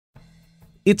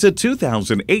It's a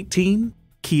 2018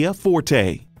 Kia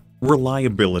Forte.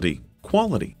 Reliability,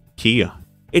 quality, Kia.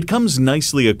 It comes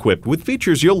nicely equipped with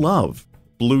features you'll love.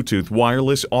 Bluetooth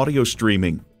wireless audio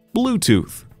streaming,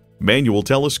 Bluetooth, manual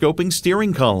telescoping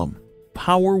steering column,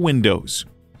 power windows,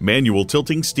 manual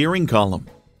tilting steering column,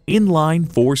 inline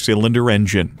 4-cylinder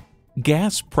engine,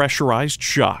 gas pressurized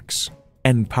shocks,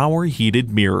 and power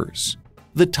heated mirrors.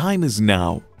 The time is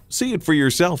now. See it for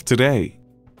yourself today.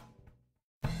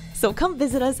 So come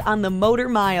visit us on the Motor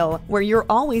Mile, where you're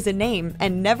always a name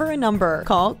and never a number.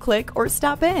 Call, click, or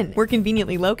stop in. We're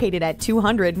conveniently located at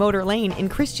 200 Motor Lane in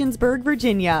Christiansburg,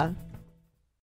 Virginia.